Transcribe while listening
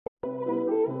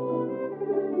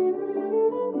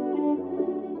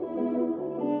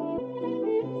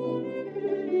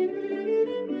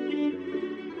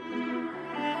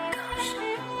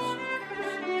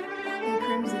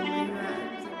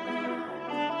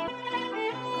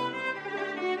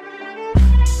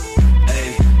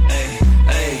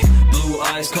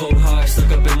eyes, cold heart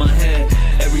stuck up in my head.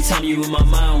 Every time you in my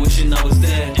mind, wishing I was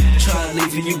dead. Tried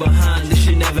leaving you behind, this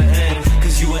shit never end.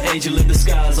 Cause you an angel in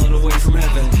disguise all the way from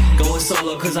heaven. Going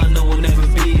solo cause I know we'll never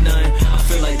be none. I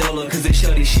feel like Dolo cause they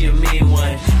shorty, she a mean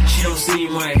one. She don't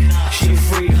seem right, she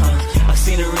free, huh? I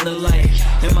seen her in the light,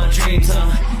 in my dreams, huh?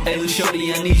 Hey, Lil'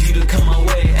 shorty, I need you to come my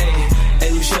way, ayy.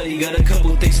 Hey, Lil' shorty, got a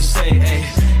couple things to say, ayy.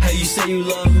 How you say you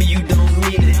love me, you don't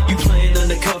mean it. You playing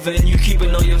undercover and you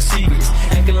keeping all your secrets.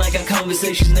 Acting like our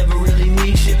conversations never really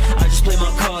mean shit. I just play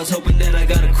my cards, hoping that I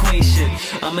got a queen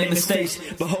shit. I make mistakes,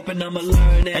 but hoping I'ma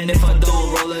learn it. And if I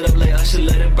don't, roll it up like I should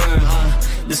let it burn,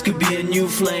 This could be a new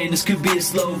flame, this could be a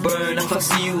slow burn. If I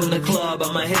see you in the club,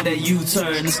 I might hit that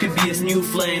U-turn. This could be a new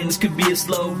flame, this could be a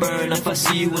slow burn. If I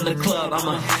see you in the club,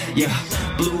 yeah.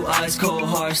 Blue eyes, cold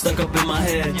heart stuck up in my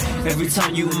head. Every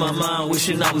time you in my mind,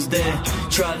 wishing I was dead.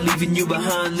 Tried leaving you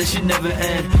behind, this should never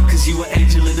end. Cause you an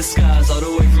angel in disguise, all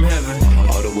the way from heaven.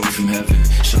 All the way from heaven,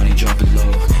 shawty drop it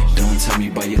low. Don't tell me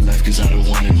about your life cause I don't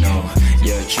wanna know.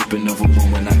 Yeah, tripping over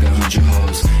one when I got 100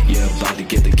 hoes. Yeah, about to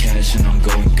get the cash and I'm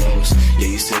going ghost. Yeah,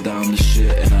 you said that I'm the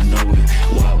shit and I know it.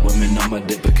 Wild women on my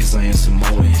dick because I am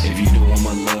Samoan. If you do want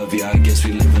my love, yeah, I guess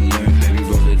we live and learn. Baby,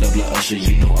 roll it up like Usher,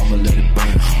 you know I'ma let it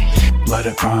burn. Let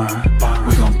it burn,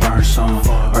 we gon' burn some.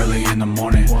 Early in the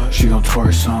morning, she gon'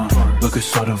 twerk some. Looking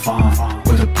so divine,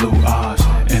 with her blue eyes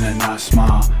and a nice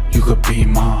smile. You could be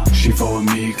mine, she fuck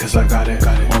with me cause I got it.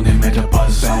 Only made a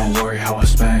buzz, I don't worry how I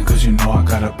spend cause you know I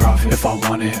got a profit. If I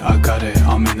want it, I got it,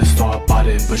 I'm in the store, I bought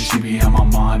it. But she be on my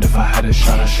mind, if I had a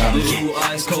shot, I shot it. Blue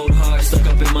eyes, cold heart stuck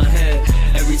up in my head.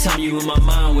 Every time you in my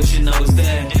mind, wishing I was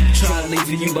dead. Tried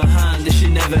leaving you behind, this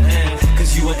shit never end.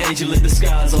 Cause you an angel in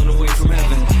disguise all the way from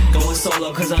heaven. Going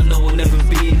solo cause I know we'll never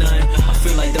be none. I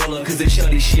feel like Dolo cause they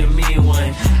shorty, she a mean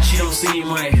one. She don't seem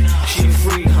right, she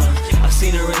free, huh? I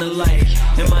seen her in the light,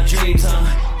 in my dreams,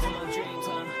 huh?